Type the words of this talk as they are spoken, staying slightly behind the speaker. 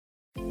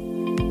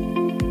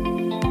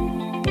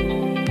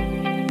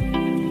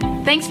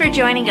Thanks for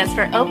joining us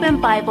for Open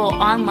Bible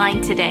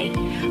Online today.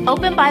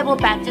 Open Bible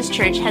Baptist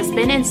Church has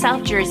been in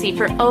South Jersey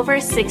for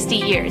over 60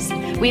 years.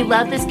 We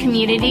love this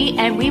community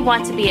and we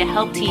want to be a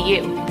help to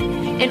you.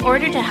 In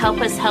order to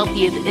help us help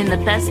you in the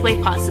best way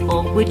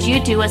possible, would you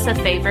do us a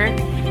favor?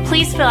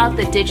 Please fill out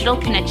the digital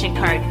connection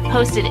card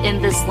posted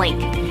in this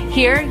link.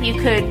 Here you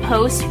could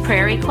post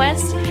prayer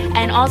requests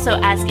and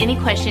also ask any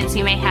questions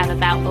you may have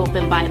about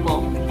Open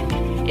Bible.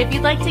 If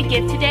you'd like to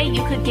give today,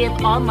 you could give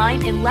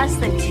online in less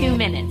than 2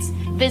 minutes.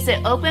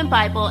 Visit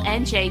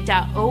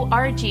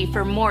openbiblenj.org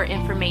for more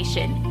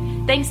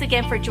information. Thanks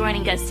again for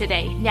joining us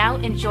today. Now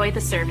enjoy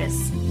the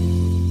service.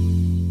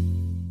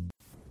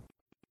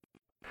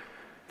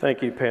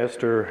 Thank you,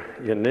 Pastor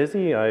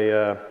Yanizzi.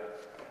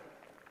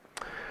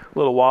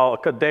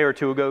 A day or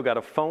two ago, got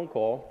a phone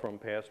call from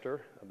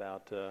Pastor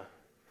about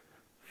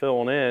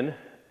filling in,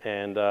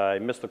 and I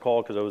missed the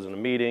call because I was in a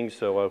meeting,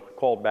 so I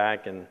called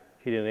back and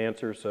he didn't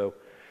answer, so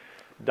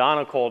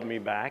Donna called me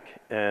back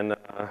and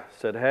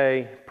said,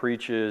 hey,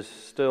 Preach is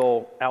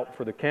still out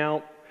for the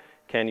count.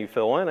 Can you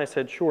fill in? I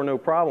said, sure, no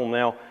problem.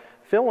 Now,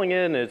 filling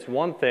in is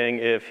one thing.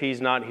 If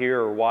he's not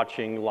here or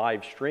watching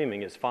live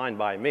streaming, it's fine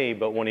by me,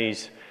 but when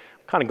he's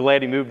kind of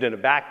glad he moved in the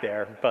back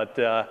there. But,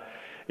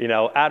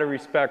 out of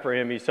respect for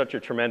him, he's such a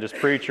tremendous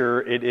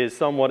preacher. It is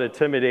somewhat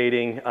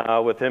intimidating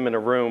with him in a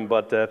room,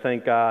 but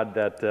thank God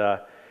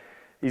that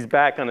he's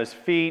back on his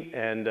feet,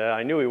 and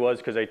I knew he was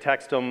because I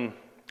texted him.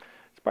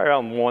 Probably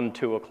around 1,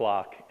 2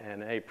 o'clock,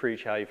 and hey,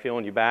 Preach, how you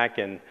feeling? You back?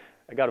 And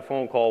I got a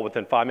phone call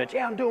within 5 minutes.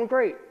 Yeah, I'm doing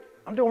great.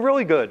 I'm doing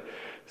really good.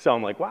 So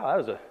I'm like, wow, that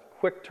was a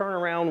quick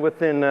turnaround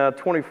within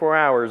 24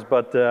 hours.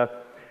 But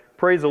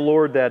praise the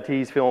Lord that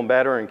he's feeling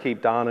better, and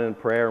keep Donna in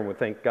prayer. And we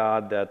thank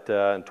God that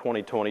in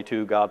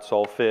 2022, God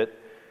saw fit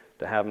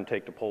to have him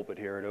take the pulpit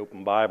here at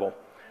Open Bible.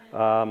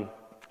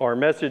 Our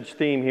message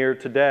theme here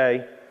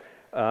today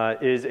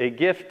is a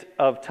gift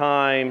of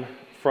time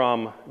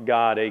from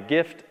God. A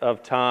gift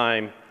of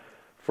time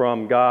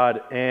from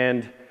God.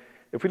 And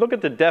if we look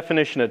at the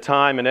definition of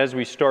time, and as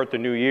we start the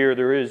new year,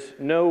 there is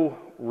no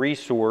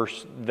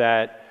resource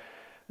that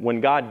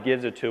when God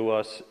gives it to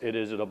us, it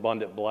is an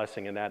abundant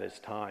blessing, and that is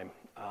time.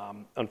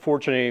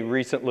 Unfortunately,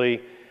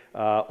 recently,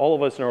 all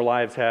of us in our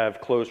lives have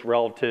close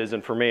relatives,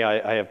 and for me,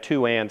 I have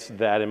 2 aunts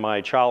that in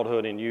my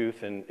childhood and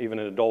youth and even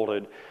in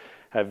adulthood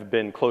have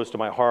been close to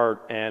my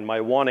heart. And my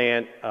one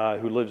aunt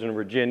who lives in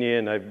Virginia,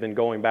 and I've been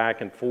going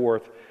back and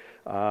forth,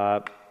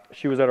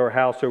 she was at our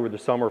house over the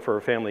summer for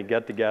a family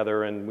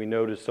get-together, and we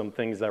noticed some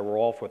things that were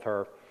off with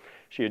her.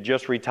 She had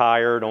just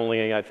retired,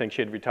 I think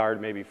she had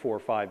retired maybe 4 or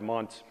 5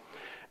 months,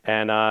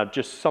 and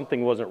just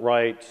something wasn't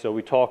right, so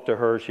we talked to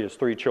her. She has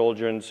 3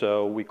 children,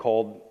 so we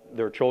called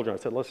their children. I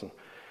said, listen,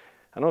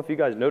 I don't know if you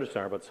guys noticed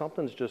her, but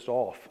something's just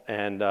off,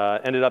 and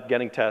ended up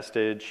getting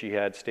tested. She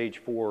had stage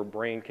 4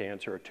 brain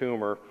cancer, a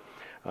tumor.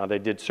 They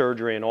did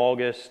surgery in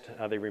August.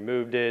 They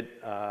removed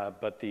it,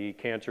 but the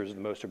cancer is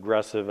the most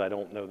aggressive. I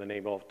don't know the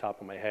name off the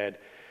top of my head.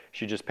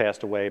 She just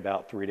passed away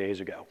about 3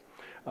 days ago.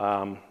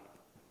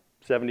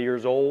 70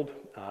 years old,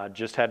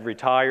 just had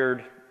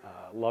retired,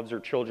 loves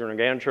her children and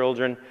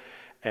grandchildren,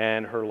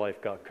 and her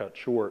life got cut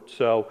short.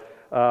 So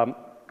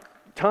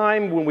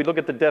time, when we look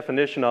at the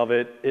definition of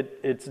it,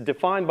 it's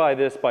defined by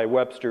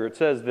Webster. It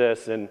says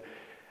this, and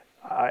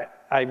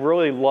I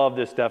really love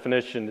this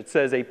definition. It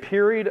says, a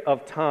period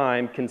of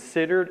time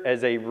considered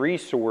as a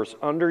resource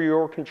under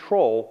your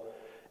control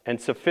and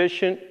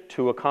sufficient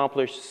to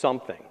accomplish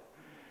something.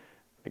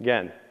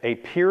 Again, a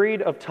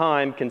period of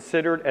time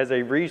considered as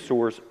a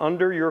resource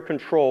under your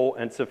control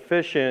and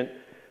sufficient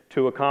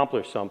to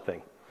accomplish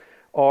something.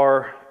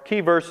 Our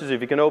key verses,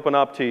 if you can open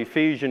up to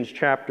Ephesians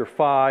chapter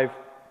 5,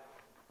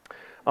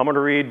 I'm going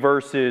to read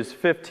verses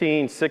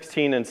 15,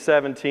 16, and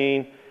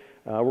 17.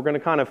 We're going to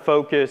kind of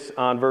focus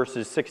on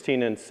verses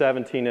 16 and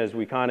 17 as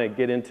we kind of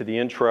get into the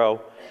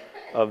intro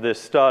of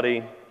this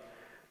study.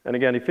 And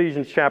again,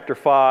 Ephesians chapter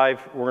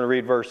 5, we're going to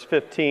read verse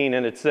 15,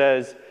 and it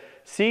says,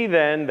 see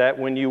then that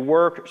when you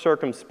work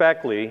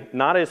circumspectly,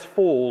 not as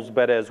fools,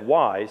 but as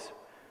wise.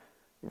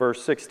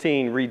 Verse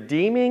 16,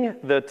 redeeming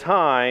the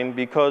time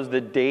because the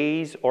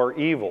days are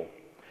evil.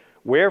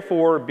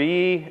 Wherefore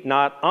be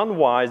not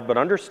unwise, but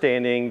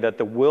understanding that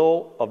the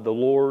will of the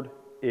Lord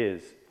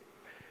is.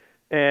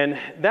 And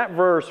that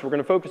verse, we're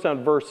going to focus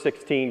on verse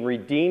 16,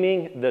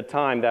 redeeming the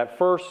time. That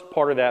first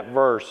part of that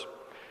verse,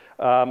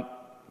 kind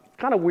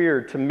of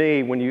weird to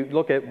me when you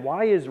look at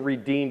why is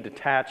redeemed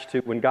attached to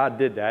when God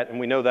did that, and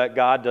we know that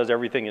God does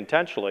everything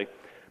intentionally,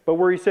 but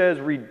where he says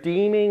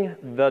redeeming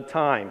the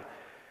time.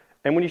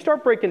 And when you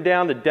start breaking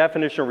down the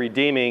definition of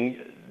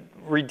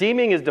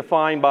redeeming is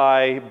defined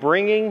by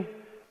bringing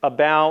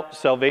about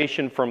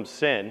salvation from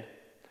sin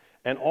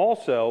and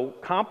also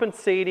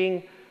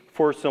compensating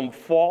for some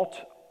fault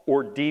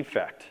or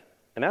defect.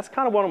 And that's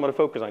kind of what I'm going to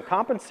focus on,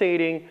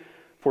 compensating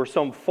for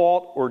some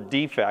fault or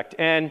defect.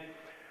 And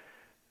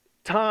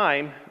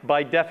time,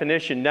 by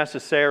definition,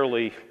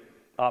 necessarily,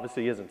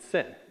 obviously isn't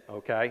sin,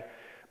 okay?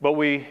 But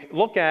we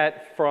look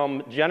at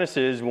from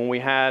Genesis, when we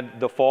had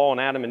the fall and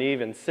Adam and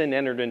Eve and sin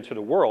entered into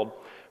the world,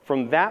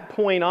 from that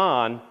point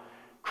on,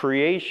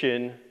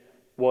 creation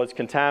was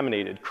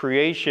contaminated.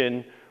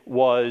 Creation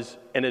was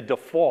in a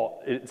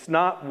default. It's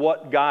not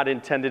what God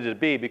intended it to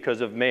be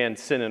because of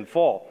man's sin and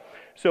fall.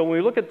 So when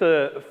we look at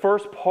the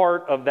first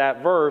part of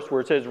that verse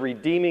where it says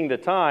redeeming the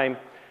time,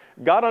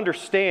 God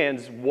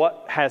understands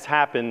what has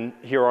happened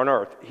here on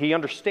earth. He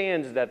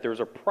understands that there's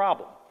a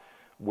problem,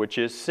 which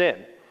is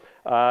sin.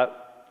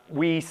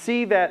 We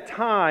see that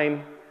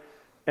time,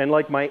 and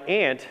like my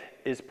aunt,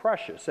 is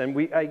precious. And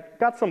I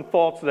got some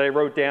thoughts that I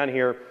wrote down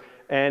here,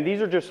 and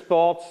these are just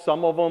thoughts.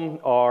 Some of them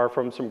are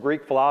from some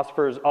Greek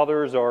philosophers,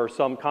 others are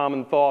some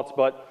common thoughts,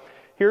 but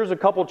here's a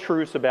couple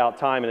truths about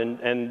time.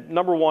 And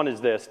number one is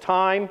this: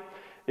 time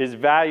is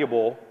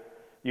valuable.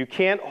 You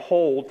can't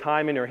hold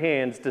time in your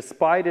hands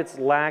despite its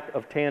lack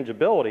of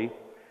tangibility.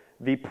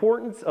 The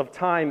importance of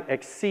time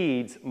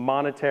exceeds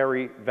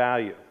monetary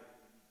value.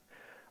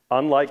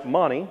 Unlike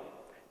money,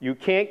 you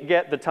can't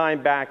get the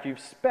time back you've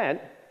spent,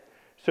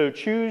 so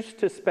choose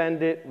to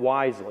spend it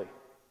wisely.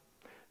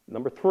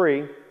 Number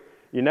three,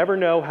 you never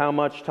know how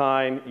much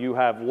time you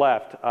have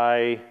left.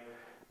 I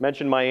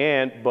mentioned my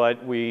aunt, but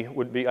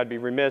I'd be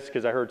remiss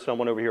because I heard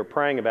someone over here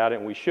praying about it,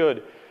 and we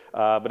should.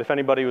 But if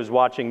anybody was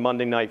watching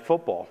Monday Night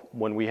Football,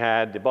 when we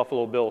had the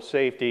Buffalo Bills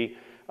safety,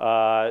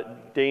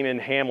 Damon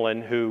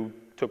Hamlin, who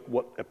took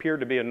what appeared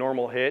to be a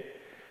normal hit,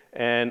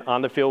 and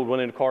on the field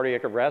went into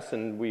cardiac arrest,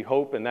 and we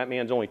hope, and that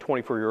man's only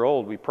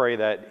 24-year-old, we pray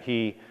that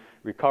he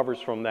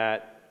recovers from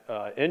that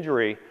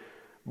injury.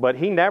 But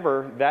he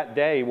never, that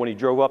day when he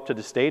drove up to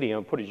the stadium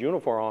and put his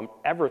uniform on,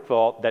 ever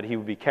thought that he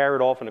would be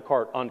carried off in a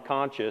cart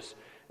unconscious,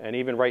 and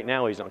even right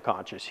now he's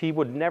unconscious. He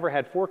would never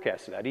had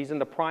forecasted that. He's in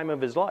the prime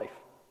of his life.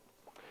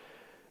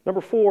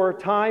 Number four,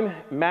 time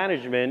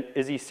management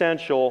is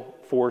essential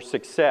for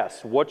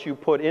success. What you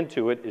put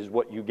into it is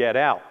what you get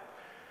out.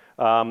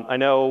 I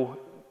know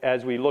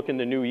as we look in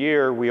the new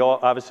year, we all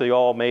obviously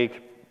all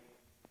make,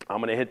 I'm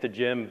going to hit the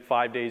gym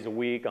 5 days a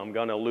week, I'm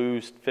going to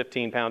lose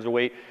 15 pounds of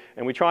weight,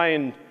 and we try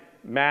and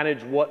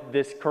manage what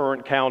this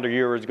current calendar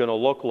year is going to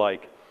look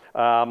like.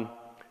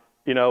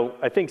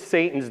 I think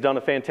Satan's done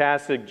a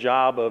fantastic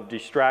job of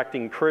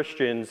distracting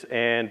Christians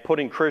and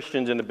putting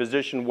Christians in a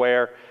position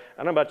where,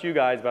 I don't know about you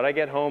guys, but I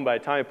get home, by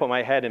the time I put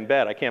my head in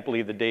bed, I can't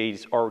believe the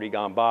day's already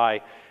gone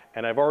by,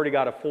 and I've already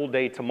got a full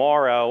day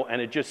tomorrow,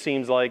 and it just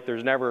seems like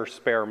there's never a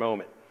spare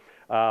moment.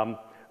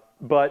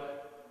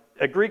 But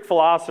a Greek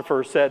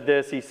philosopher said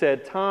this. He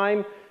said,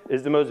 time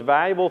is the most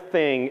valuable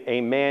thing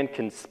a man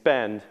can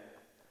spend,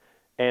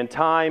 and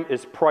time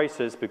is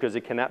priceless because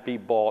it cannot be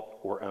bought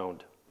or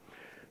owned.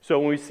 So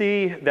when we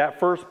see that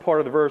first part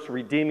of the verse,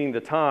 redeeming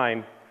the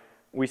time,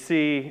 we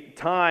see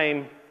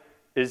time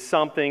is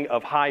something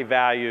of high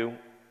value,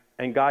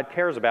 and God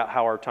cares about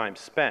how our time's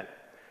spent.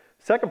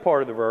 Second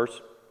part of the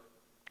verse,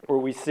 where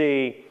we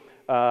see,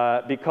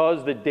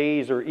 because the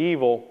days are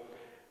evil,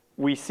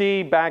 we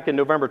see back in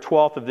November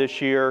 12th of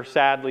this year,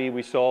 sadly,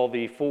 we saw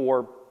the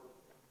 4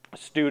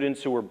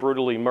 students who were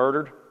brutally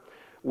murdered.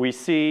 We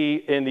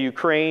see in the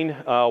Ukraine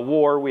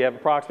war, we have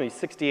approximately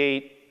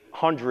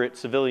 6,800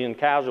 civilian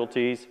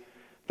casualties,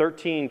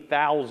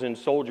 13,000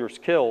 soldiers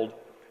killed,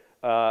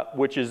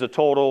 which is a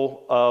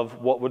total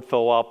of what would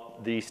fill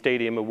up the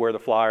stadium of where the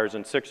Flyers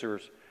and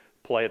Sixers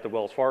play at the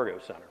Wells Fargo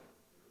Center.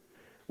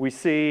 We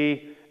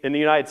see in the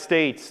United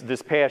States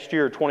this past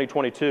year,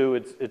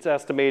 2022, it's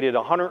estimated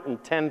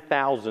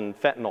 110,000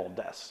 fentanyl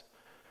deaths.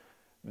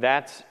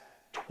 That's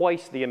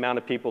twice the amount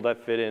of people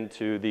that fit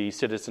into the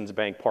Citizens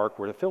Bank Park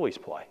where the Phillies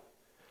play.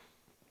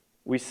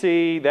 We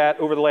see that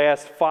over the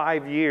last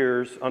 5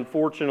 years,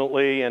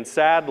 unfortunately and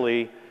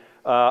sadly,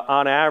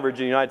 on average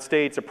in the United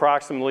States,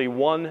 approximately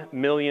 1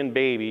 million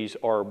babies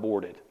are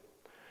aborted.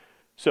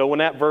 So when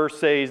that verse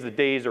says the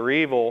days are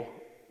evil,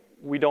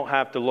 we don't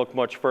have to look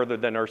much further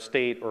than our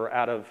state or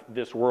out of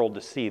this world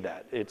to see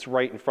that. It's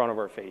right in front of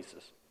our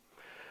faces.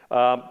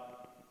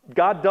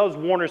 God does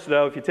warn us,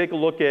 though. If you take a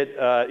look at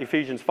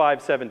Ephesians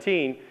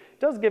 5:17, it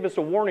does give us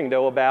a warning,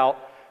 though,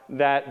 about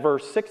that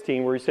verse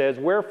 16 where he says,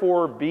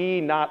 "Wherefore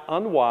be not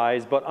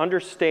unwise, but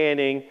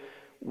understanding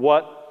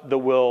what the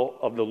will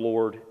of the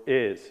Lord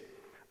is."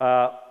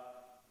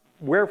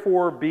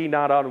 Wherefore be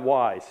not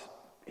unwise.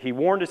 He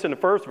warned us in the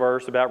first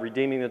verse about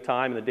redeeming the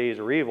time and the days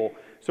are evil.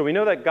 So we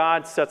know that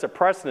God sets a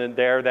precedent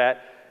there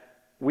that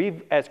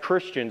we as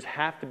Christians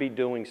have to be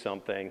doing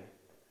something,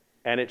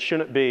 and it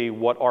shouldn't be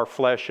what our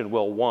flesh and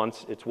will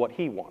wants, it's what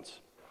he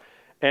wants.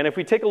 And if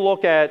we take a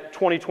look at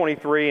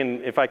 2023,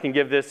 and if I can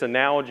give this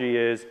analogy,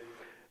 is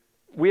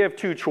we have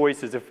 2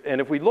 choices.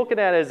 If we look at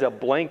that as a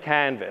blank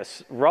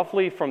canvas,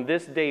 roughly from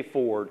this day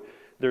forward,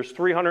 there's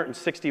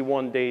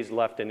 361 days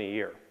left in a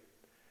year.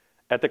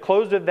 At the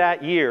close of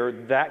that year,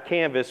 that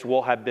canvas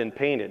will have been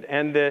painted.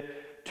 And the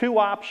 2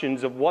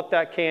 options of what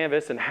that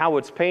canvas and how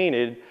it's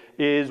painted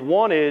is,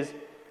 one is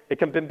it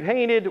can be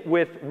painted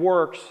with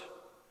works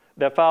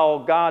that follow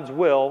God's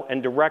will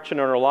and direction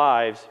in our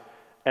lives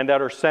and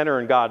that are centered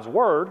in God's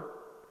word,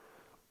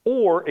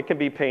 or it can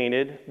be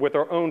painted with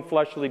our own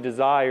fleshly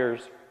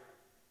desires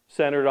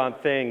centered on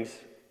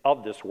things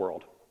of this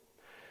world.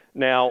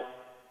 Now,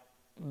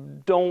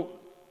 don't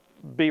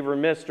be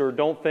remiss or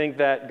don't think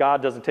that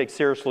God doesn't take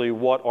seriously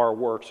what our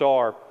works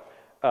are.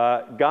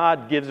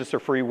 God gives us a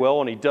free will,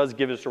 and he does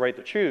give us the right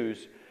to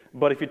choose.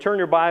 But if you turn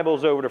your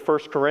Bibles over to 1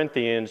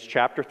 Corinthians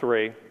chapter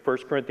 3, 1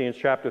 Corinthians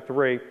chapter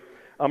 3,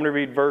 I'm going to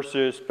read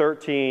verses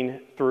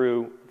 13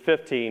 through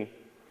 15.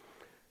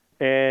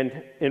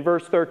 And in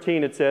verse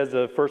 13 it says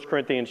of 1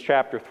 Corinthians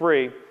chapter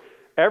 3,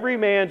 every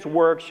man's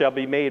work shall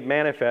be made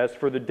manifest,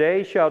 for the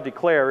day shall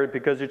declare it,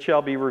 because it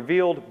shall be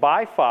revealed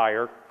by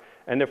fire,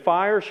 and the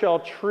fire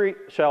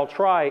shall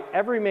try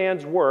every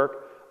man's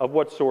work of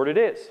what sort it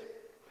is.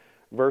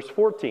 Verse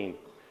 14,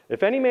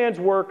 if any man's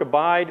work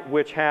abide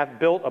which hath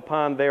built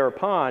upon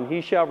thereupon, he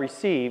shall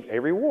receive a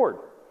reward.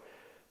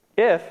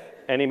 If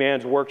any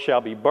man's work shall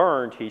be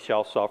burned, he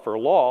shall suffer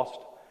loss,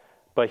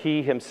 but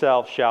he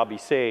himself shall be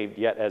saved,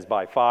 yet as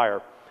by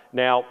fire.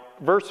 Now,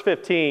 verse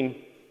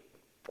 15,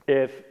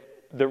 if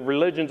the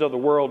religions of the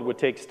world would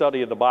take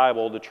study of the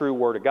Bible, the true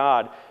Word of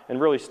God,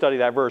 and really study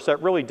that verse,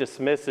 that really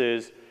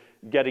dismisses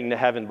getting to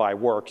heaven by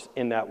works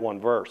in that one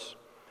verse.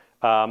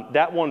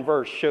 That one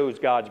verse shows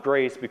God's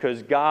grace,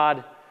 because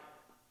God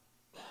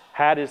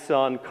had his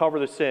Son cover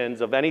the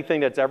sins of anything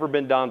that's ever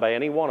been done by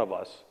any one of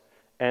us,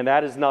 and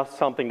that is not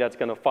something that's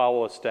going to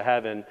follow us to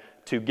heaven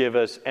to give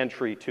us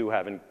entry to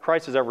heaven.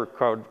 Christ has ever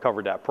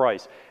covered that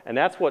price, and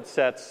that's what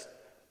sets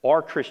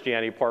our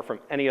Christianity apart from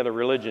any other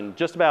religion.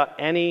 Just about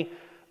any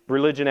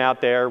religion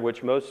out there,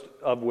 which most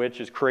of which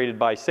is created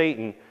by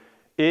Satan,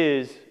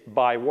 is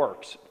by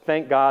works.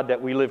 Thank God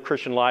that we live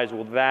Christian lives.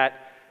 Well,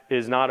 that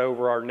is not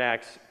over our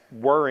necks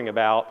worrying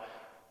about,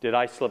 did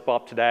I slip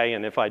up today,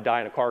 and if I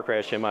die in a car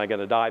crash, am I going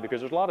to die?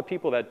 Because there's a lot of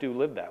people that do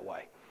live that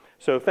way.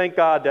 So thank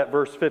God that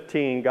verse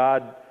 15,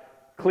 God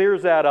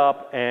clears that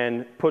up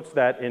and puts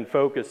that in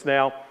focus.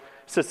 Now,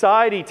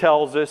 society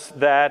tells us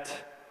that,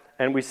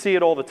 and we see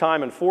it all the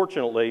time,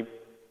 unfortunately,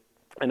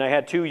 and I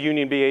had 2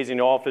 union BAs in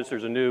the office.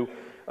 There's a new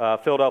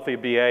Philadelphia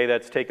BA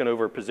that's taken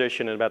over a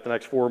position in about the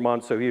next 4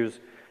 months, so he was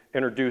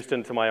introduced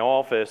into my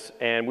office,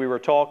 and we were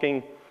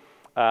talking,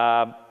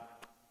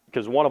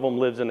 because one of them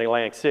lives in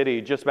Atlantic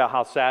City, just about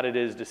how sad it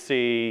is to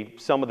see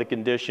some of the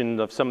condition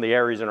of some of the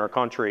areas in our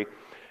country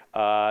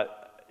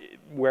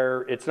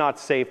where it's not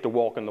safe to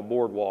walk on the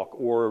boardwalk,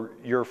 or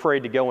you're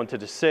afraid to go into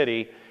the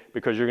city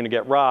because you're going to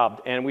get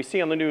robbed. And we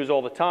see on the news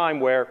all the time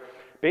where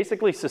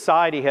basically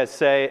society has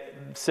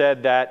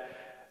said that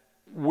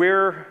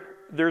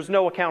there's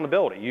no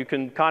accountability. You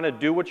can kind of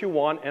do what you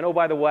want, and oh,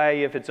 by the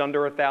way, if it's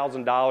under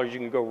 $1,000, you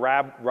can go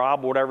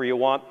rob whatever you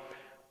want.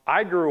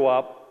 I grew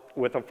up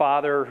with a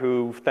father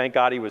who, thank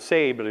God he was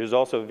saved, but he was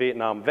also a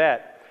Vietnam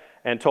vet,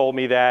 and told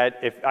me that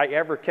if I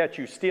ever catch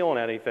you stealing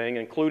anything,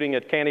 including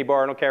a candy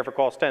bar, I don't care if it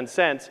costs 10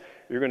 cents,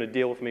 you're going to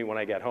deal with me when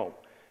I get home.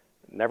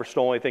 Never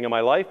stole anything in my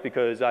life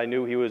because I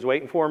knew he was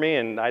waiting for me,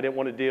 and I didn't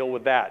want to deal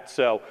with that.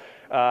 So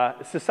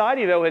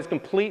society, though, has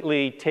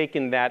completely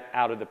taken that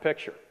out of the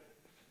picture.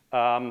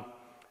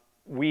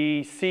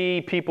 We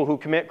see people who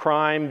commit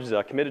crimes,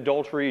 commit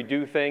adultery,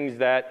 do things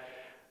that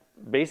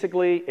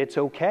basically it's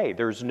okay.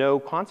 There's no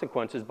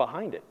consequences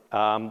behind it.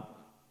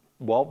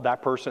 Well,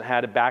 that person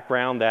had a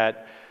background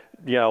that,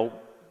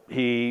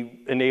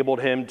 he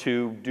enabled him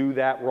to do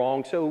that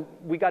wrong, so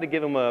we got to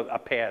give him a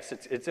pass.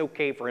 It's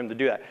okay for him to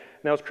do that.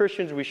 Now, as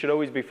Christians, we should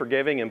always be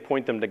forgiving and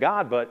point them to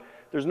God, but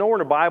there's nowhere in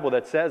the Bible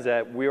that says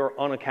that we are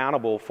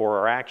unaccountable for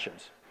our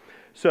actions.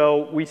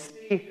 So we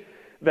see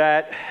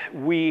that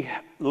we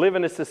live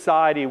in a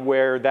society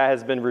where that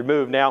has been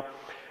removed. Now,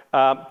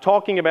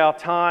 talking about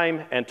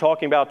time and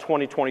talking about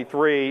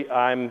 2023,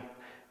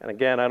 and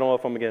again, I don't know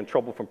if I'm going to get in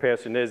trouble from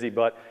Pastor Nizzy,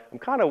 but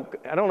I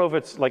don't know if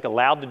it's like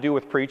allowed to do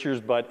with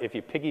preachers, but if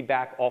you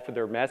piggyback off of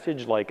their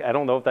message, I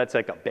don't know if that's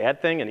like a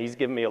bad thing, and he's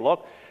giving me a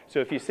look. So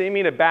if you see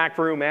me in the back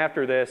room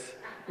after this,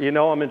 you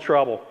know I'm in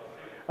trouble.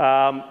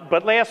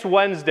 But last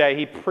Wednesday,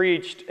 he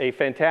preached a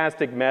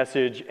fantastic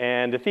message,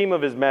 and the theme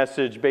of his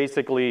message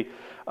basically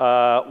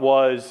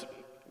was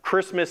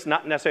Christmas,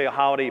 not necessarily a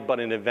holiday, but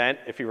an event,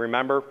 if you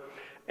remember.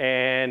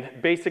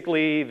 And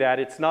basically that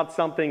it's not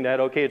something that,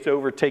 okay, it's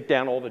over, take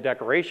down all the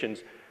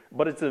decorations,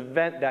 but it's an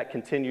event that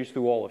continues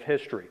through all of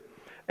history.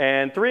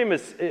 And 3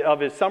 of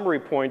his summary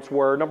points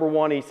were, number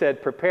 1, he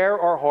said, prepare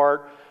our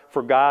heart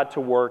for God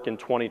to work in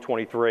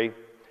 2023.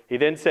 He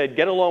then said,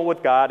 get alone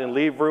with God and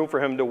leave room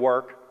for him to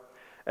work.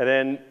 And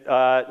then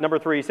number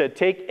 3, he said,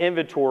 take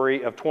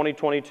inventory of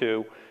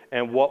 2022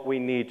 and what we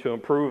need to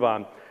improve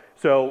on.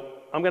 So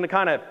I'm going to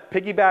kind of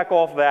piggyback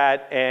off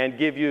that and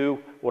give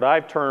you what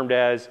I've termed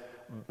as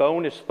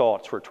bonus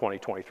thoughts for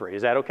 2023.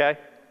 Is that okay?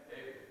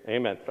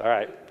 Amen. All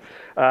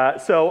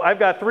right. So I've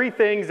got 3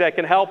 things that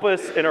can help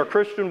us in our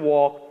Christian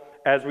walk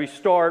as we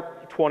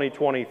start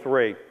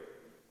 2023.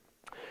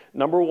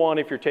 Number 1,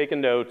 if you're taking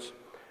notes,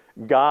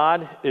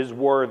 God is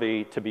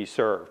worthy to be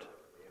served.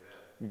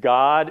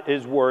 God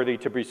is worthy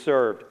to be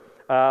served.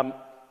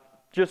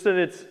 Just in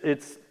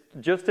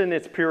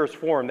its purest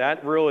form,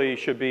 that really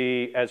should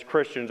be, as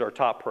Christians, our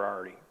top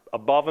priority,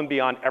 above and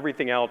beyond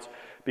everything else.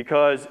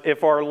 Because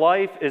if our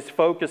life is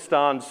focused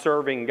on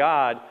serving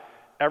God,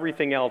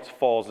 everything else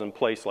falls in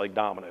place like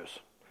dominoes.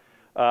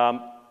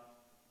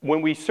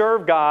 when we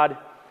serve God,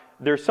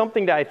 there's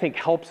something that I think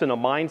helps in a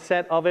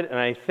mindset of it, and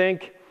I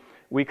think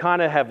we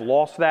kind of have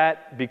lost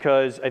that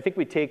because I think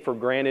we take for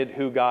granted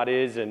who God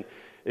is. And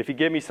if you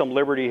give me some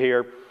liberty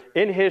here,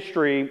 in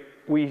history,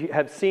 we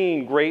have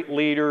seen great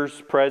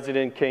leaders,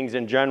 presidents, kings,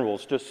 and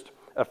generals. Just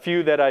a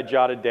few that I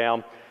jotted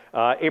down.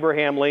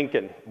 Abraham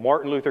Lincoln,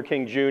 Martin Luther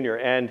King Jr.,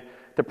 and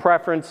the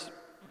preference,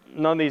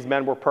 none of these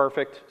men were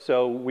perfect,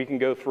 so we can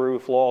go through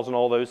flaws and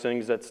all those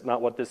things. That's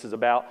not what this is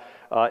about.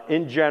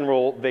 In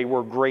general, they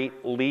were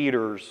great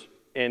leaders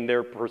in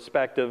their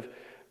perspective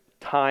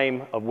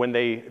time of when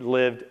they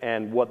lived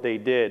and what they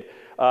did.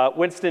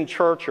 Winston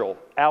Churchill,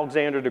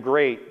 Alexander the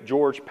Great,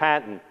 George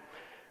Patton.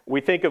 We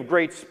think of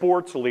great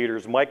sports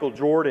leaders, Michael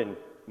Jordan,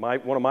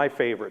 one of my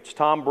favorites,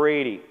 Tom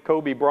Brady,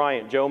 Kobe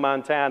Bryant, Joe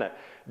Montana,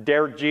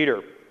 Derek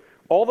Jeter.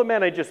 All the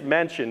men I just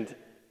mentioned,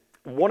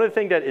 one of the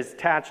things that is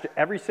attached to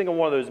every single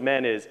one of those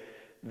men is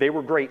they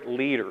were great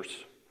leaders.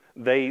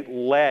 They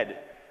led.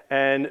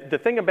 And the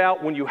thing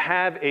about when you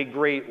have a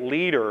great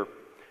leader,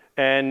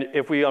 and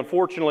if we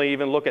unfortunately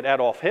even look at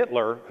Adolf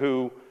Hitler,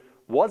 who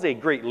was a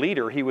great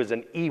leader, he was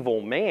an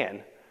evil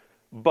man,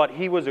 but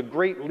he was a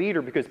great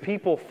leader because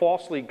people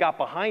falsely got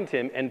behind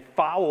him and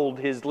followed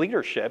his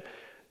leadership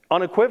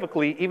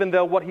unequivocally, even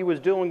though what he was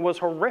doing was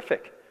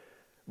horrific.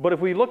 But if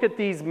we look at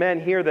these men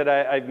here that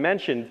I've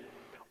mentioned,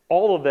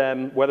 all of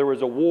them, whether it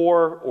was a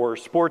war or a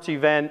sports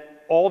event,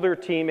 all their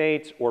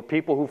teammates or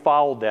people who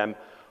followed them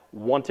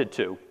wanted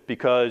to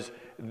because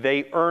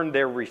they earned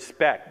their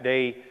respect.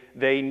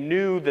 They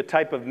knew the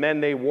type of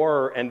men they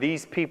were, and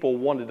these people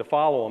wanted to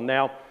follow them.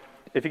 Now,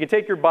 if you can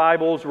take your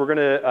Bibles, we're going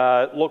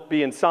to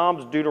be in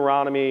Psalms,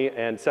 Deuteronomy,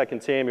 and 2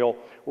 Samuel.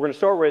 We're going to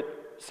start with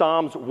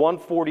Psalms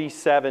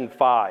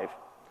 147:5.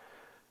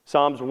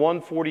 Psalms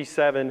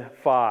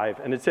 147:5.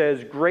 And it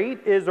says,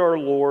 "Great is our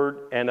Lord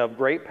and of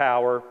great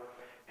power.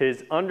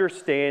 His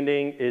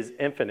understanding is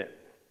infinite."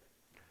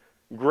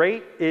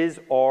 Great is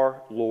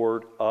our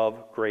Lord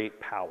of great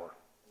power.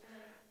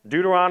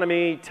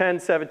 Deuteronomy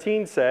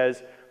 10:17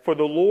 says, "For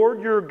the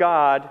Lord your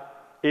God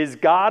is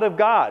God of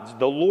gods,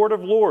 the Lord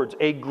of lords,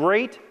 a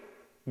great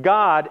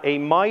God, a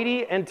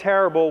mighty and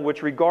terrible,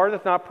 which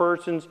regardeth not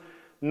persons,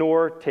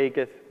 nor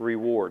taketh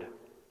reward."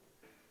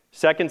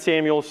 2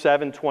 Samuel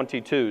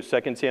 7:22.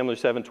 2 Samuel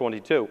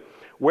 7:22.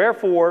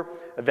 "Wherefore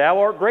thou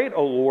art great,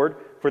 O Lord,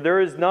 for there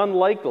is none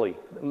like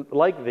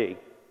thee.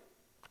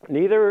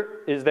 Neither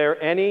is there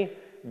any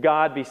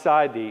God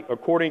beside thee,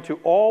 according to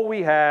all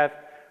we have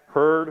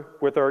heard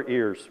with our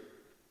ears."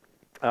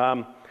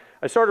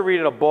 I started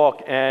reading a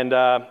book, and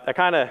I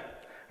kind of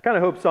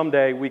hope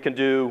someday we can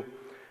do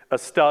a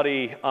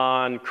study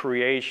on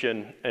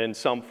creation in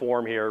some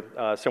form here,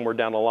 somewhere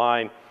down the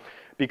line,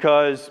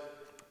 because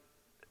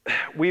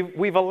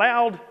we've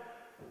allowed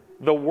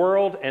the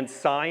world and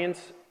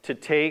science to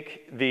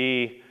take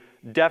the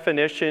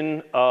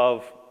definition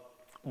of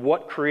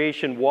what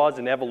creation was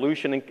and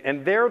evolution,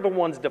 and they're the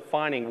ones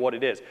defining what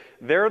it is.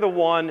 They're the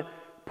one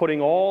putting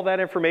all that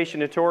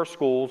information into our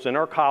schools and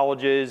our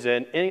colleges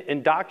and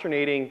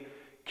indoctrinating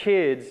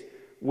kids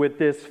with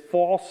this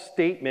false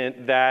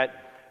statement that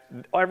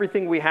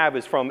everything we have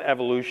is from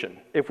evolution.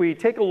 If we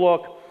take a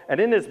look, and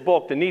in this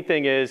book, the neat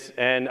thing is,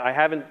 and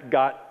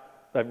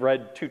I've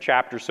read 2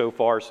 chapters so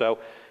far, so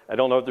I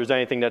don't know if there's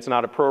anything that's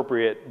not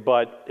appropriate,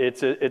 but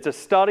it's a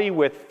study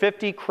with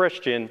 50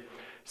 Christian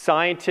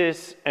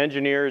scientists,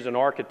 engineers, and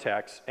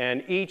architects,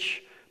 and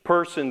each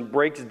person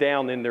breaks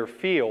down in their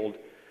field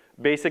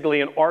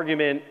basically an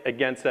argument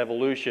against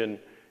evolution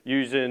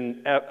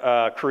using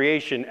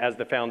creation as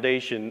the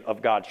foundation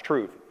of God's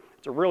truth.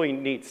 It's a really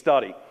neat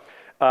study.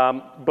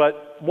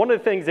 But one of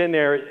the things in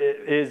there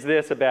is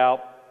this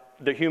about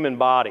the human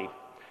body.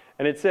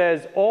 And it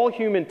says, all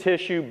human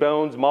tissue,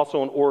 bones,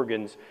 muscle, and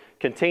organs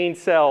contain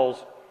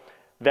cells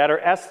that are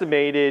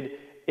estimated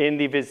in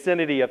the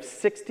vicinity of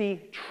 60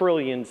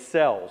 trillion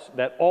cells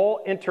that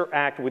all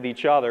interact with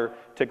each other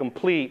to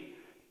complete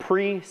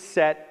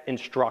preset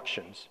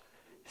instructions.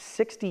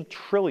 60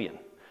 trillion.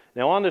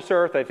 Now on this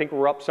earth, I think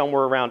we're up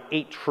somewhere around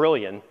 8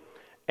 trillion,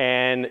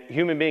 and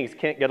human beings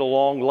can't get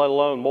along, let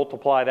alone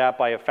multiply that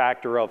by a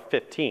factor of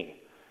 15.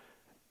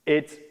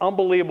 It's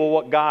unbelievable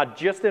what God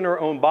just in our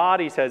own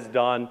bodies has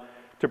done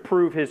to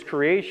prove his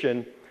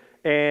creation,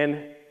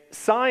 and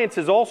science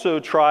has also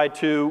tried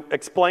to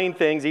explain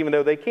things even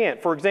though they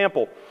can't. For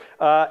example,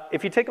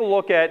 if you take a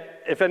look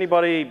at, if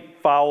anybody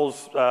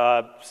follows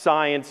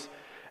science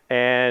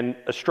and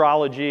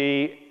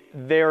astrology,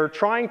 they're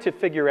trying to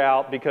figure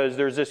out, because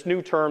there's this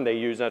new term they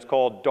use, and it's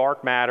called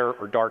dark matter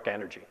or dark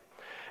energy.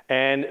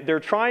 And they're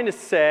trying to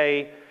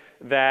say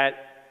that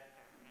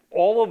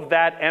all of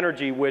that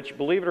energy, which,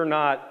 believe it or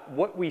not,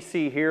 what we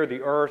see here,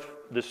 the Earth,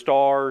 the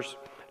stars,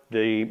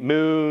 the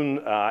moon,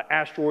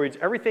 asteroids,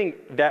 everything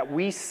that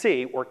we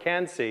see or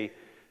can see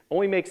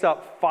only makes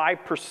up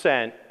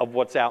 5% of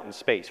what's out in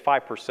space,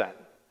 5%.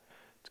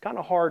 It's kind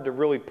of hard to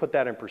really put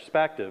that in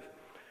perspective.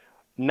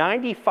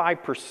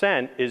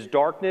 95% is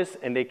darkness,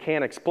 and they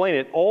can't explain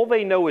it. All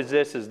they know is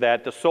this, is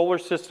that the solar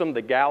system,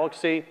 the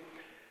galaxy,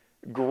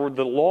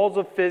 The laws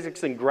of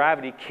physics and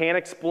gravity can't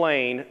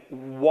explain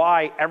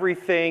why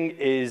everything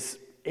is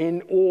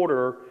in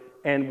order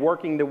and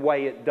working the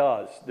way it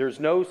does. There's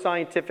no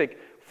scientific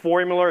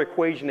formula or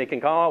equation they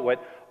can come up with.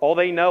 All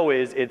they know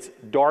is it's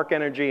dark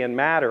energy and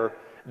matter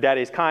that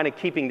is kind of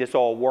keeping this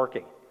all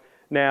working.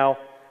 Now,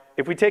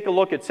 if we take a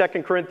look at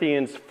 2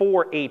 Corinthians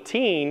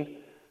 4:18,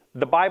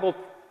 the Bible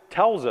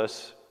tells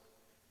us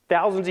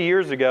thousands of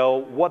years ago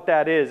what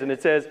that is. And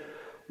it says,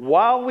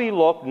 while we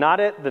look not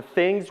at the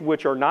things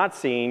which are not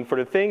seen, for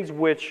the things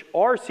which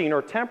are seen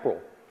are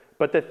temporal,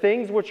 but the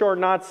things which are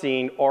not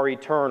seen are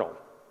eternal.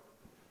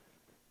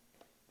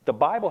 The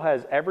Bible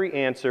has every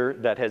answer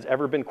that has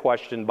ever been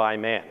questioned by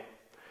man.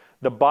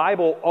 The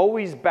Bible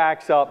always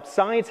backs up.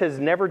 Science has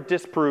never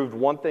disproved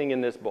one thing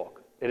in this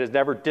book. It has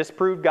never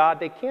disproved God.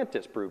 They can't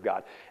disprove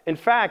God. In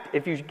fact,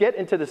 if you get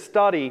into the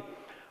study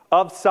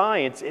of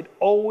science, it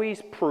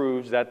always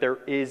proves that there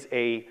is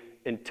an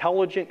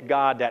intelligent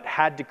God that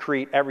had to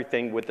create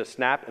everything with the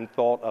snap and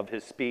thought of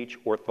his speech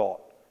or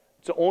thought.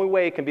 It's the only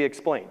way it can be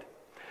explained.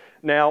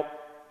 Now,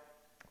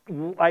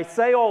 I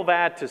say all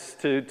that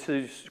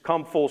to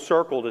come full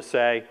circle to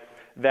say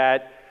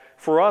that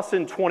for us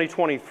in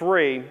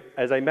 2023,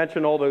 as I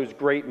mentioned all those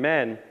great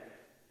men,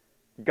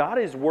 God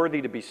is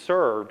worthy to be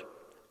served.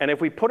 And if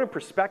we put in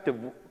perspective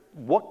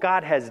what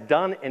God has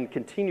done and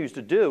continues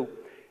to do,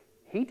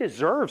 he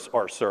deserves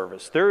our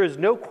service. There is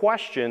no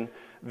question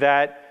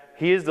that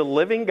he is the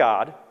living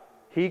God.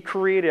 He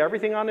created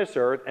everything on this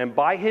earth, and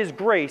by his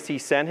grace, he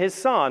sent his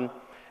son.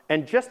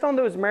 And just on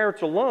those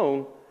merits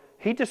alone,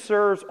 he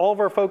deserves all of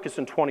our focus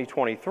in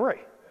 2023.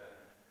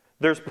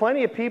 There's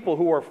plenty of people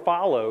who are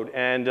followed,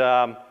 and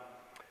are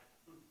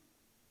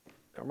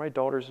my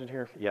daughters in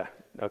here? Yeah,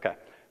 okay.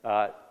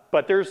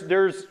 But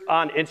there's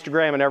on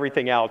Instagram and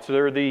everything else,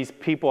 there are these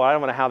people, I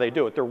don't know how they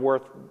do it, they're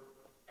worth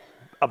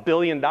 $1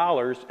 billion,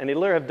 and they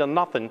literally have done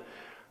nothing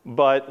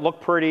but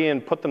look pretty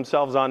and put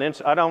themselves on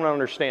Instagram. I don't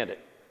understand it.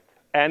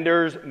 And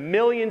there's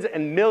millions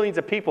and millions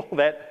of people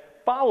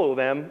that follow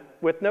them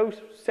with no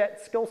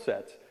set skill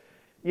sets.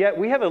 Yet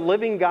we have a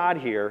living God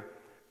here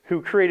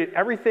who created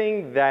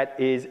everything that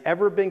is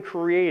ever been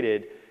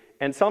created.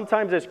 And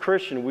sometimes as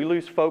Christians, we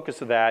lose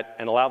focus of that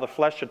and allow the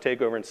flesh to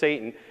take over and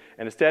Satan.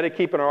 And instead of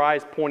keeping our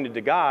eyes pointed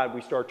to God,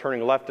 we start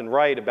turning left and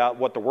right about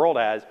what the world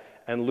has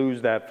and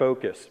lose that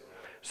focus.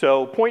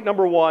 So point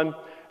number one,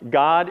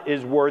 God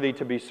is worthy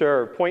to be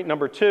served. Point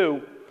number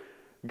two,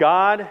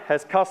 God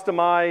has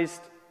customized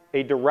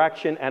a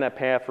direction and a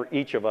path for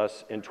each of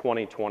us in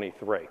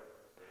 2023.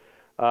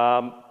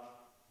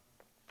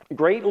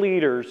 Great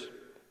leaders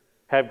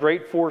have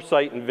great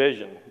foresight and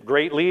vision.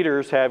 Great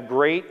leaders have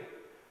great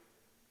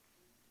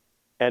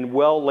and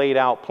well laid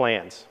out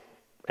plans.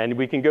 And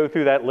we can go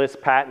through that list,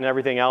 Pat, and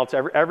everything else.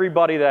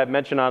 Everybody that I've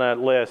mentioned on that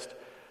list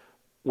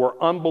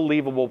were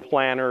unbelievable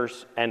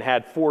planners and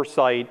had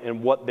foresight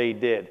in what they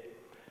did.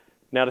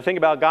 Now, the thing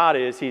about God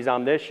is he's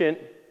omniscient,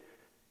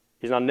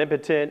 he's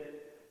omnipotent,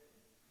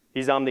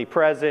 he's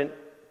omnipresent.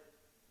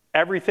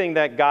 Everything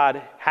that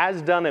God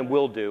has done and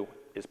will do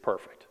is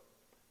perfect.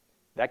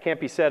 That can't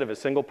be said of a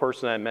single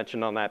person I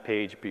mentioned on that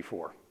page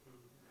before.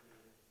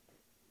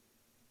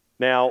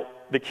 Now,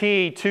 the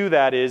key to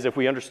that is if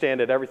we understand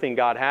that everything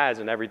God has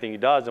and everything he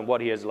does and what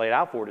he has laid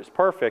out for it is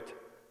perfect,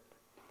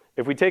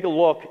 if we take a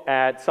look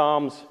at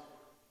Psalms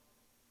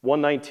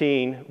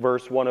 119,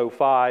 verse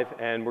 105,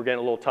 and we're getting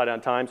a little tight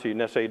on time, so you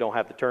necessarily don't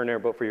have to turn there,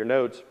 but for your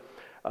notes,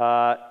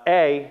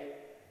 A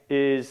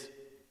is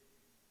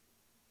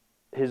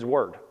his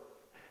word.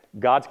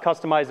 God's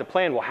customized a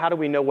plan. Well, how do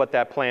we know what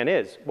that plan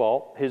is?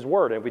 Well, his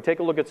word. And if we take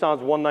a look at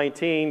Psalms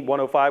 119,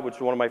 105, which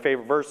is one of my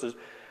favorite verses,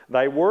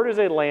 thy word is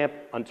a lamp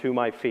unto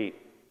my feet.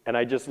 And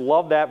I just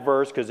love that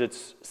verse because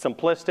it's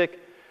simplistic,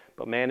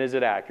 but man, is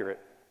it accurate.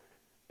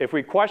 If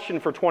we question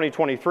for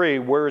 2023,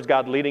 where is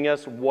God leading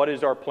us? What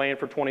is our plan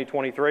for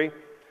 2023?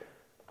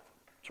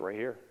 It's right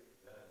here.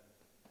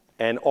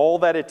 And all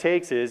that it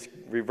takes is,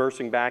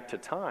 reversing back to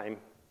time,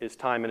 is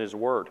time in his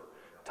word,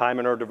 time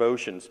in our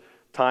devotions,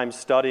 time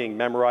studying,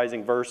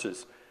 memorizing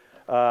verses.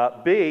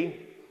 B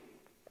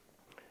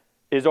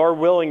is our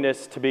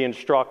willingness to be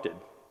instructed.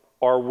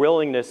 Our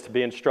willingness to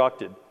be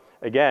instructed.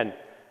 Again,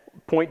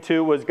 point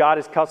two was God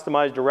has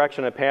customized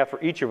direction and path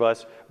for each of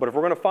us, but if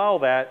we're going to follow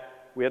that,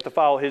 we have to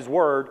follow his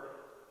word.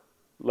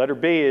 Letter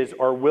B is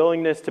our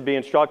willingness to be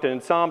instructed.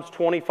 And Psalms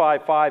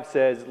 25:5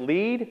 says,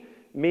 lead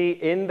me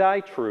in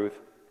thy truth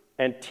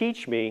and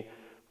teach me,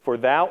 for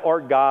thou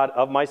art God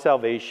of my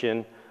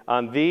salvation.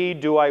 On thee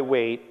do I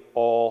wait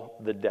all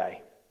the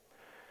day.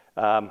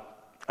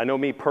 I know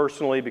me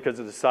personally, because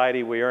of the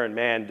society we are in,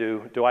 man,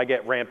 do I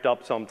get ramped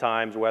up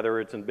sometimes,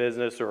 whether it's in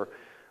business or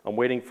I'm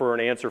waiting for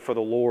an answer for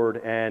the Lord,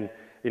 and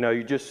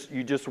you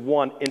just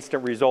want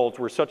instant results.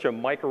 We're such a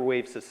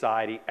microwave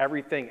society.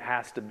 Everything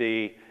has to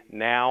be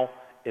now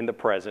in the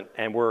present,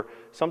 and we're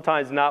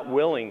sometimes not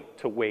willing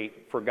to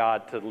wait for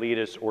God to lead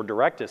us or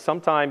direct us.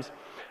 Sometimes,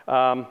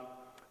 I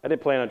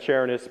didn't plan on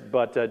sharing this,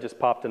 but just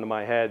popped into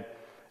my head.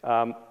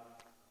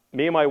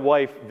 Me and my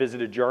wife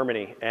visited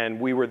Germany, and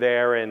we were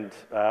there, and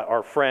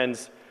our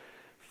friends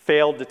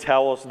failed to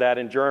tell us that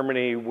in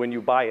Germany, when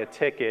you buy a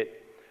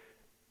ticket,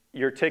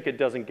 your ticket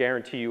doesn't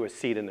guarantee you a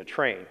seat in the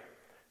train.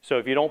 So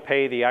if you don't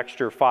pay the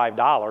extra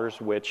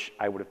 $5, which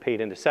I would have paid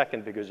in a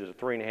second because there's a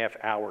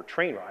 3.5-hour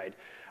train ride,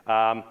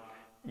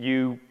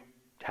 you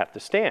have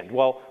to stand.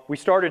 Well, we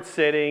started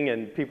sitting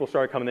and people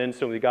started coming in,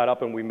 so we got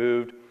up and we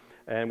moved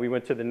and we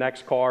went to the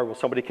next car. Well,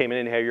 somebody came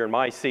in, hey, you're in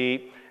my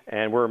seat,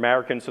 and we're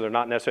Americans, so they're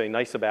not necessarily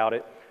nice about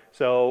it.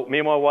 So me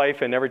and my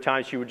wife, and every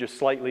time she would just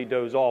slightly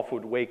doze off,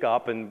 would wake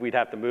up and we'd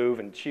have to move,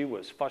 and she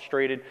was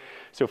frustrated.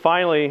 So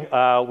finally,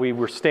 we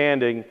were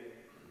standing,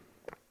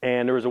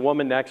 and there was a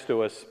woman next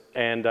to us,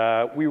 and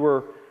we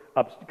were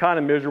kind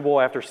of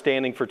miserable after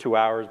standing for 2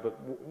 hours,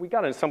 but we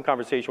got in some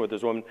conversation with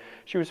this woman.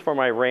 She was from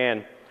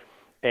Iran,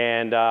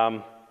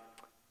 and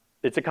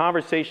it's a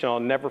conversation I'll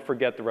never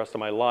forget the rest of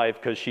my life,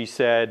 because she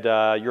said,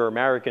 you're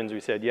Americans?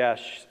 We said,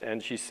 yes.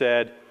 And she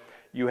said,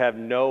 you have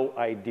no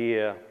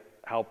idea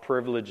how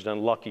privileged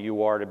and lucky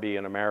you are to be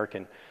an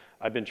American.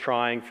 I've been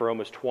trying for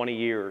almost 20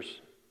 years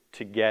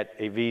to get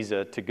a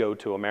visa to go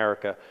to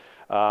America.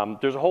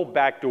 There's a whole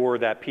back door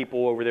that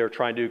people over there are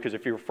trying to do, because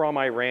if you're from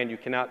Iran, you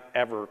cannot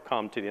ever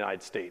come to the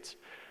United States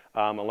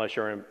unless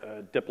you're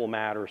a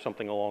diplomat or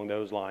something along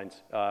those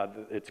lines.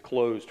 It's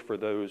closed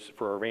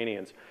for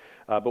Iranians.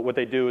 But what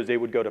they do is they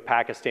would go to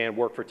Pakistan,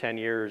 work for 10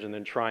 years, and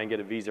then try and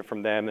get a visa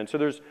from them. And so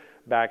there's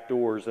back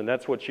doors, and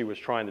that's what she was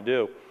trying to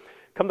do.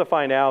 Come to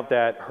find out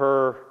that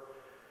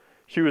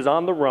she was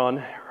on the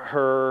run.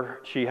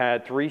 She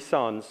had 3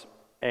 sons,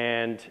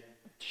 and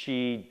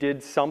she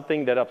did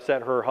something that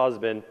upset her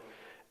husband,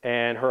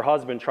 and her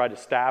husband tried to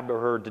stab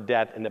her to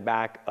death in the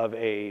back of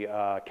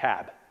a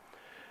cab.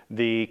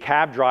 The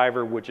cab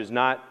driver, which is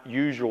not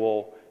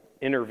usual,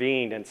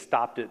 intervened and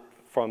stopped it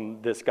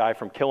from this guy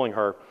from killing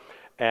her,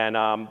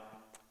 and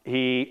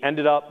he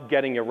ended up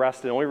getting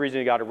arrested. The only reason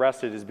he got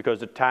arrested is because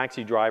the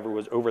taxi driver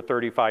was over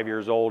 35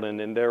 years old, and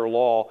in their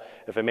law,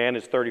 if a man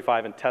is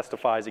 35 and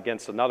testifies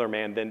against another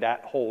man, then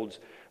that holds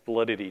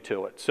validity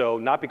to it. So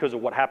not because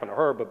of what happened to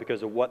her, but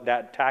because of what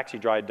that taxi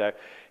driver did.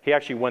 He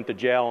actually went to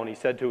jail, and he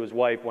said to his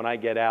wife, when I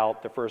get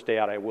out, the first day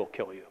out, I will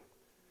kill you.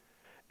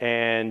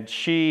 And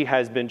she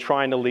has been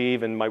trying to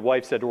leave, and my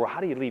wife said to her,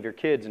 how do you leave your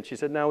kids? And she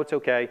said, no, it's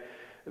okay.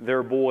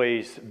 They're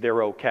boys,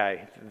 they're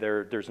okay.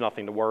 There's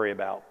nothing to worry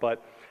about.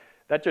 But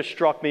that just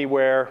struck me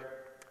where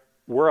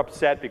we're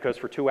upset because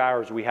for 2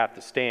 hours we have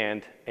to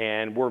stand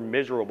and we're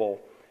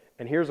miserable.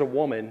 And here's a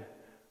woman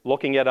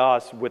looking at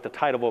us with the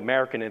title of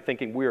American and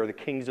thinking we are the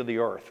kings of the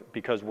earth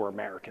because we're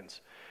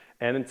Americans.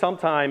 And then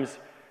sometimes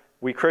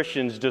we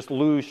Christians just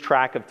lose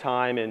track of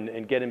time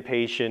and get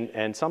impatient,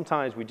 and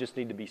sometimes we just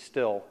need to be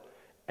still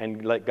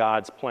and let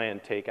God's plan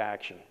take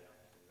action.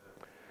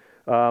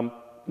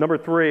 Number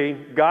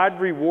 3, God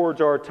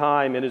rewards our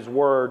time in His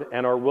Word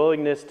and our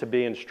willingness to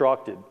be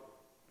instructed.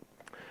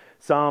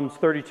 Psalms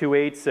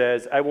 32:8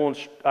 says,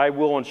 I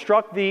will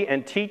instruct thee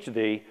and teach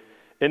thee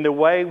in the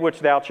way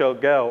which thou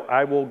shalt go.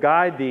 I will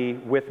guide thee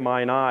with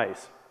mine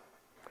eyes.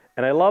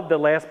 And I love the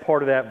last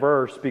part of that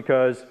verse,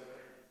 because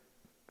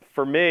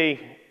for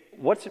me,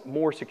 what's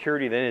more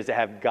security than is to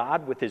have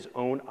God with His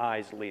own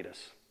eyes lead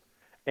us.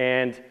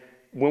 And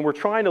when we're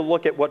trying to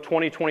look at what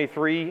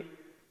 2023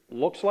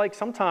 looks like,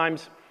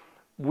 sometimes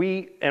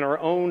we, in our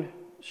own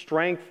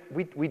strength,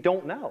 we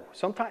don't know.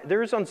 Sometimes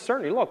there is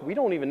uncertainty. Look, we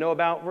don't even know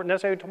about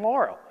necessarily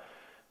tomorrow.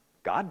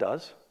 God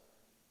does.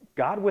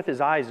 God with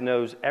His eyes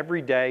knows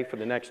every day for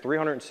the next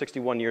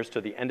 361 years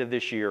to the end of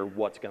this year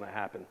what's going to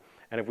happen.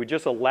 And if we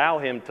just allow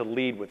Him to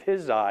lead with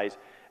His eyes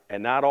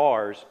and not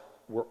ours,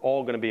 we're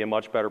all going to be in a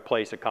much better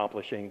place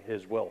accomplishing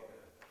His will.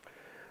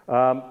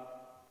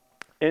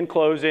 In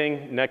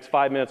closing, next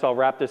 5 minutes, I'll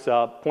wrap this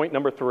up. Point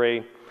number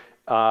 3.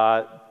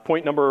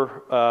 Point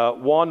number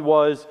 1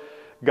 was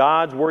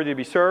God's worthy to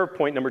be served.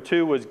 Point number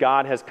 2 was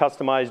God has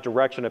customized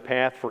direction and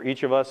path for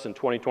each of us in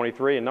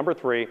 2023. And number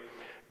 3,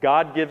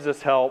 God gives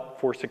us help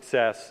for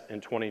success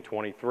in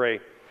 2023.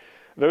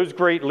 Those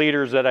great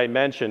leaders that I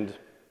mentioned,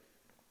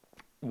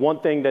 one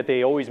thing that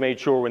they always made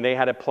sure when they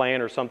had a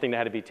plan or something that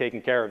had to be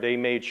taken care of, they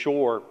made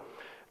sure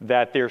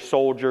that their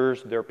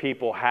soldiers, their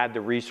people had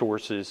the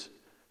resources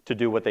to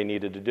do what they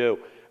needed to do.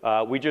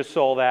 We just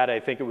saw that, I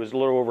think it was a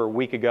little over a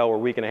week ago or a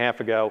week and a half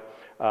ago.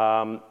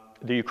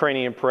 The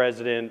Ukrainian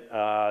president,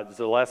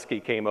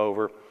 Zelensky, came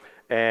over,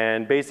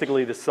 and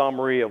basically the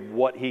summary of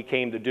what he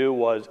came to do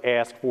was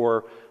ask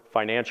for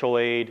financial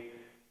aid,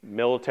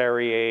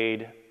 military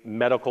aid,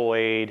 medical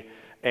aid,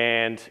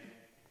 and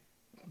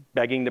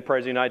begging the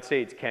President of the United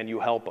States, can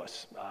you help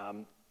us?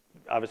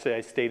 Obviously,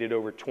 I stated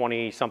over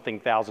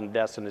 20-something thousand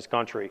deaths in his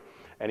country,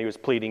 and he was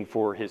pleading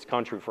for his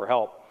country for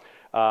help.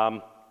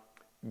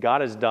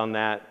 God has done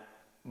that,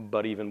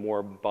 but even more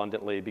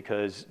abundantly,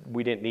 because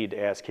we didn't need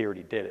to ask, He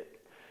already did it.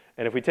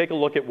 And if we take a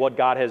look at what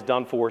God has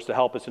done for us to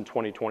help us in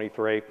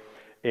 2023,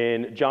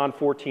 in John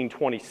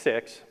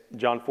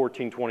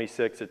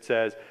 14:26, it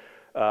says,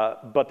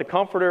 but the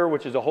Comforter,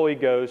 which is the Holy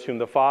Ghost, whom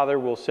the Father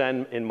will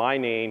send in my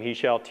name, He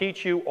shall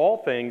teach you all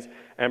things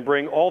and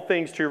bring all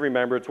things to your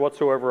remembrance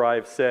whatsoever I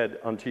have said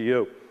unto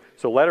you.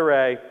 So letter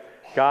A,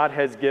 God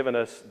has given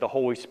us the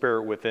Holy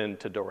Spirit within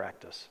to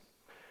direct us.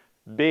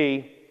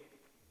 B,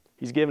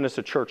 He's given us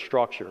a church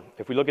structure.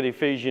 If we look at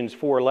Ephesians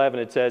 4:11,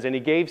 it says, "And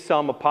He gave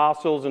some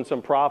apostles and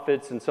some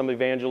prophets and some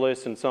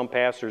evangelists and some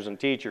pastors and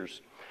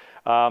teachers."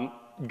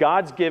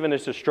 God's given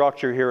us a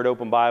structure here at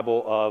Open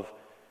Bible of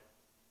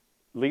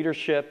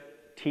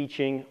leadership,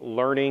 teaching,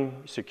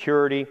 learning,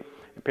 security.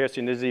 And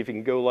Pastor Nizzi, if you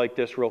can go like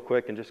this real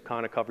quick and just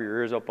kind of cover your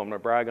ears up, I'm going to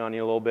brag on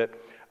you a little bit.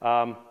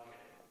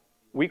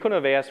 We couldn't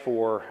have asked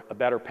for a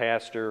better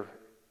pastor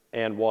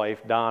and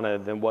wife, Donna,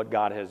 than what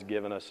God has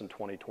given us in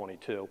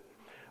 2022.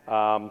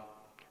 One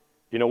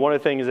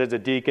of the things as a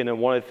deacon, and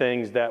one of the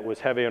things that was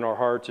heavy in our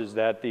hearts is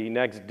that the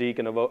next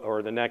deacon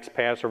or the next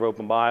pastor of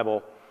Open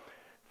Bible,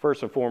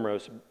 first and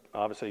foremost,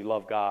 obviously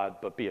love God,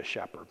 but be a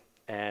shepherd.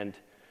 And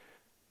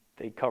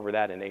they cover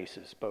that in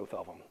ACES, both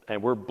of them.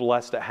 And we're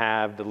blessed to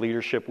have the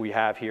leadership we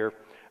have here.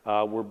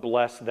 We're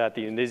blessed that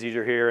the Nizzis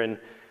are here. And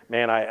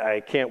man, I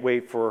can't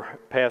wait for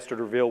Pastor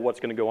to reveal what's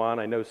going to go on.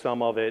 I know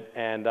some of it.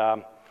 And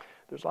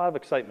there's a lot of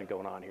excitement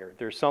going on here.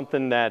 There's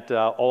something that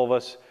all of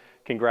us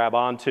can grab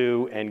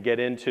onto and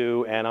get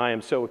into. And I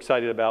am so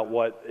excited about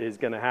what is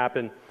going to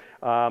happen.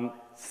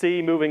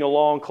 C, moving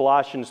along,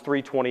 Colossians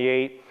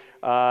 3:28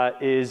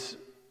 is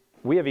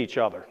we have each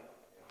other.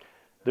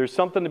 There's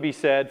something to be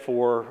said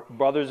for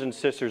brothers and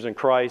sisters in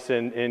Christ.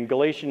 And in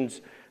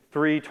Galatians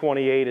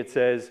 3:28, it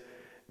says,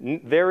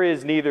 "There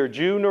is neither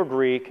Jew nor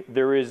Greek,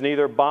 there is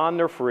neither bond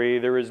nor free,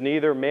 there is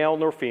neither male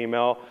nor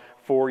female,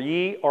 for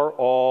ye are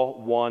all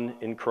one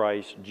in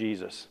Christ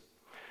Jesus."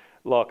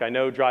 Look, I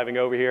know driving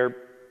over here,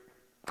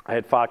 I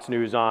had Fox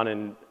News on,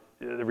 and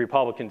the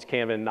Republicans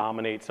can't even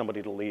nominate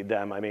somebody to lead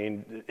them. I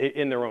mean,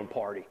 in their own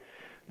party.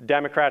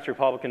 Democrats,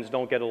 Republicans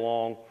don't get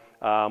along.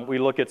 We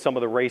look at some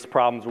of the race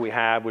problems we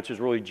have, which is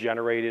really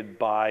generated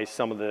by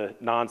some of the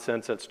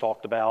nonsense that's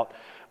talked about,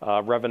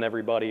 revving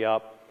everybody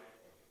up.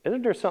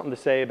 Isn't there something to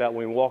say about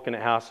when we walk in the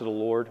house of the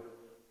Lord?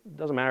 It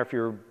doesn't matter if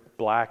you're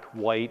black,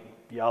 white,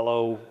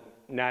 yellow,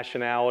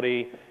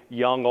 nationality,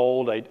 young,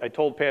 old. I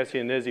told Pastor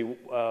Nizzi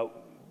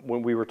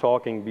when we were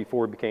talking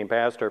before he became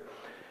pastor,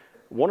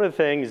 one of the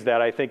things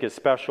that I think is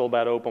special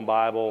about Open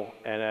Bible,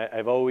 and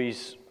I've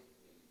always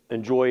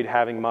enjoyed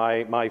having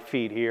my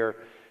feet here,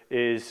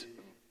 is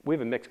we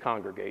have a mixed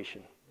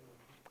congregation.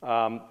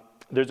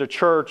 There's a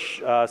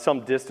church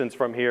some distance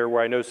from here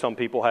where I know some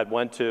people had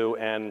went to,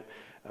 and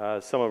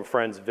some of my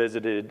friends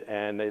visited,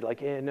 and they're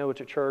like, "Yeah, no,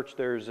 it's a church.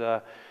 There's,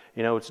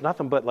 it's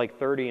nothing but like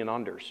 30 and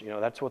unders.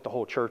 That's what the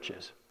whole church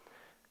is."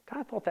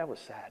 Kind of thought that was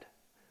sad.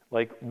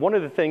 Like, one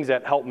of the things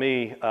that helped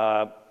me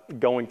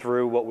going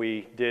through what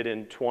we did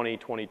in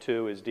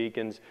 2022 as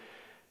deacons,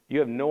 you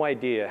have no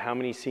idea how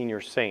many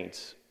senior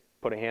saints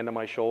put a hand on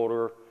my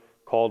shoulder,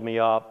 called me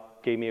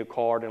up, gave me a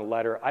card and a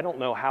letter. I don't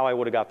know how I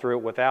would have got through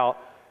it without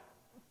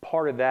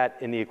part of that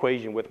in the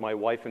equation with my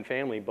wife and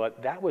family,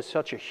 but that was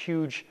such a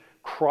huge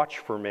crutch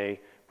for me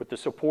with the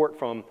support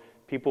from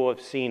people who have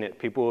seen it,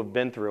 people who have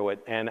been through it,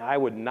 and I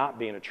would not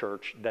be in a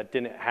church that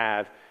didn't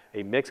have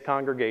a mixed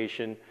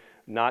congregation,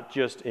 not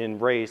just in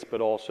race,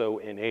 but also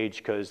in age,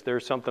 because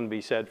there's something to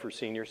be said for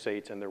senior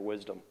saints and their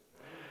wisdom.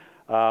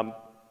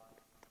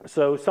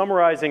 So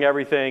summarizing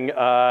everything,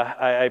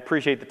 I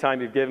appreciate the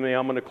time you've given me.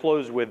 I'm going to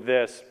close with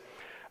this.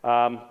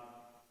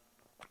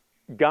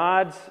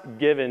 God's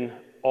given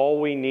all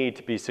we need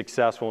to be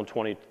successful in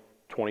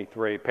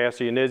 2023.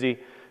 Pastor Nizzi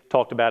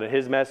talked about it in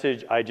his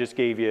message. I just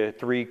gave you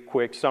 3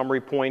 quick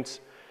summary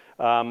points.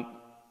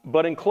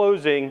 But in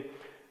closing,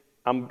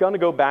 I'm going to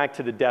go back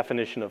to the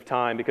definition of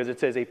time, because it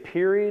says a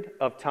period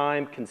of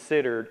time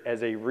considered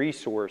as a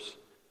resource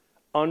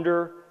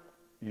under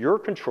your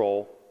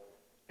control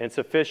and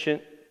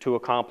sufficient to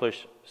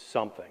accomplish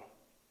something.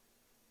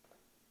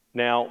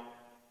 Now,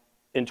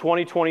 in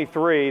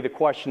 2023, the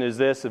question is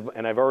this,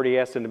 and I've already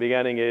asked in the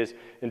beginning, is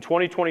in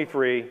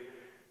 2023,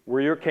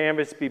 will your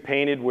canvas be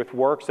painted with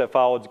works that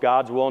follows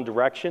God's will and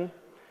direction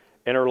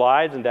in our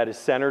lives and that is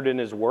centered in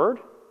His Word?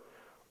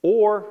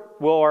 Or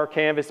will our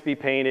canvas be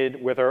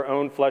painted with our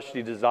own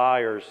fleshly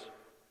desires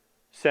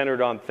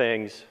centered on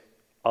things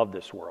of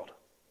this world?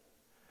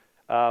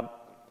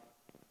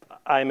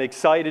 I'm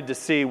excited to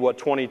see what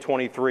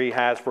 2023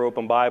 has for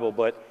Open Bible,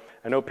 but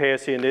I know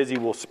Pastor and Izzy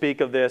will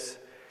speak of this.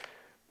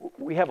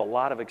 We have a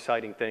lot of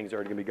exciting things that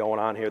are going to be going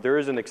on here.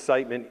 There's an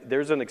excitement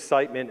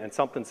and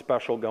something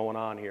special going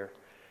on here.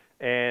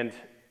 And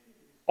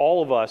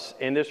all of us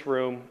in this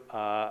room,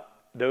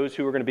 those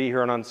who are going to be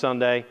here on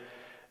Sunday,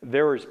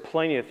 there is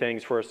plenty of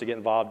things for us to get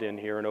involved in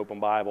here in Open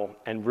Bible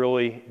and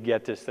really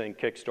get this thing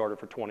kick-started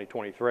for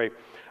 2023.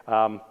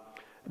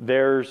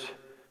 There's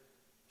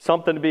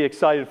something to be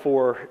excited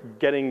for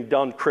getting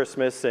done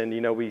Christmas, and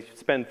we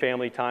spend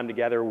family time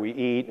together, we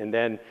eat, and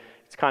then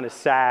it's kind of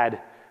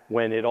sad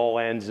when it all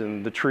ends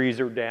and the trees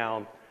are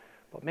down.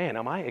 But man,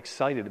 am I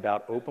excited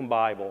about Open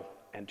Bible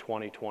and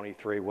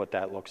 2023, what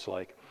that looks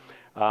like.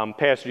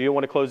 Pastor, do you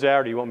want to close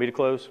out, or do you want me to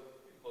close?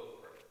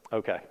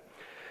 Okay.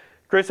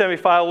 Gracious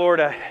Heavenly Father, Lord,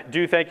 I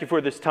do thank you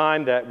for this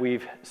time that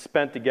we've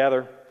spent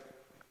together.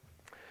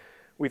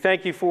 We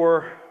thank you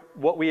for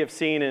what we have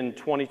seen in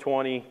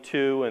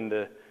 2022 and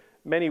the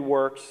many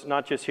works,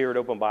 not just here at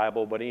Open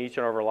Bible, but in each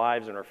of our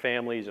lives and our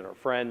families and our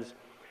friends.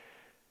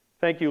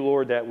 Thank you,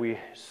 Lord, that we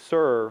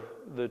serve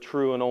the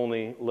true and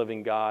only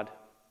living God.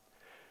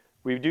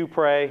 We do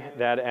pray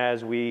that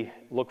as we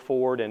look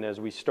forward and as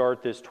we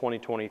start this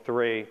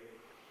 2023,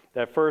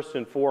 that first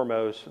and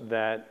foremost,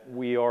 that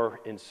we are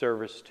in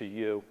service to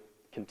you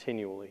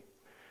continually.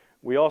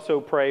 We also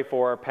pray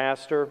for our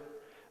pastor,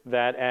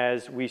 that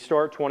as we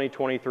start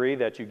 2023,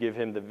 that you give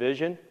him the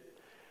vision,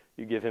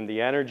 you give him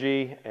the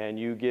energy, and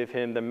you give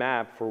him the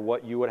map for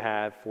what you would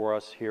have for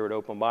us here at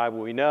Open Bible.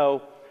 We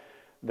know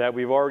that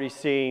we've already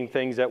seen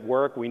things at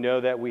work. We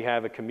know that we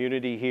have a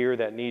community here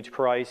that needs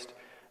Christ,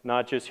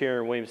 not just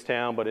here in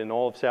Williamstown, but in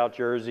all of South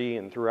Jersey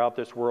and throughout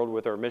this world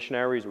with our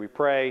missionaries. We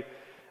pray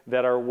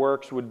that our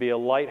works would be a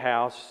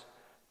lighthouse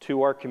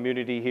to our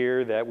community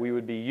here, that we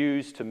would be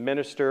used to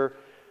minister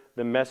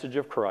the message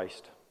of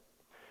Christ.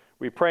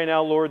 We pray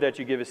now, Lord, that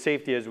you give us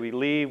safety as we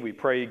leave. We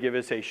pray you give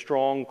us a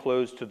strong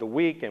close to the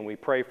week, and we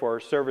pray for our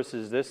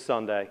services this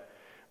Sunday.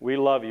 We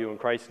love you in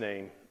Christ's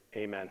name.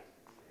 Amen.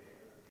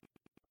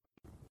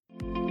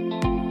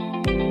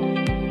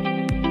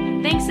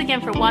 Thanks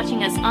again for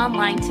watching us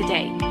online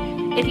today.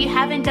 If you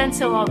haven't done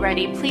so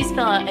already, please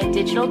fill out a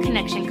digital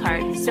connection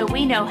card so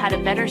we know how to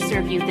better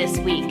serve you this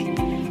week.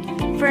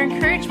 For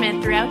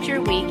encouragement throughout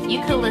your week, you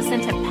can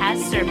listen to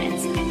past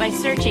sermons by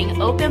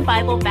searching Open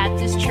Bible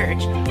Baptist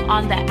Church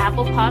on the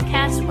Apple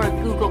Podcast or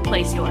Google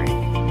Play Store.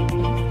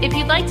 If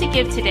you'd like to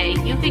give today,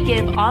 you could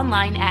give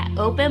online at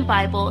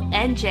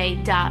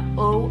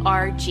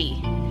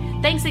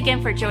openbiblenj.org. Thanks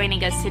again for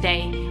joining us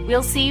today.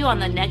 We'll see you on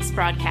the next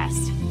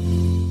broadcast.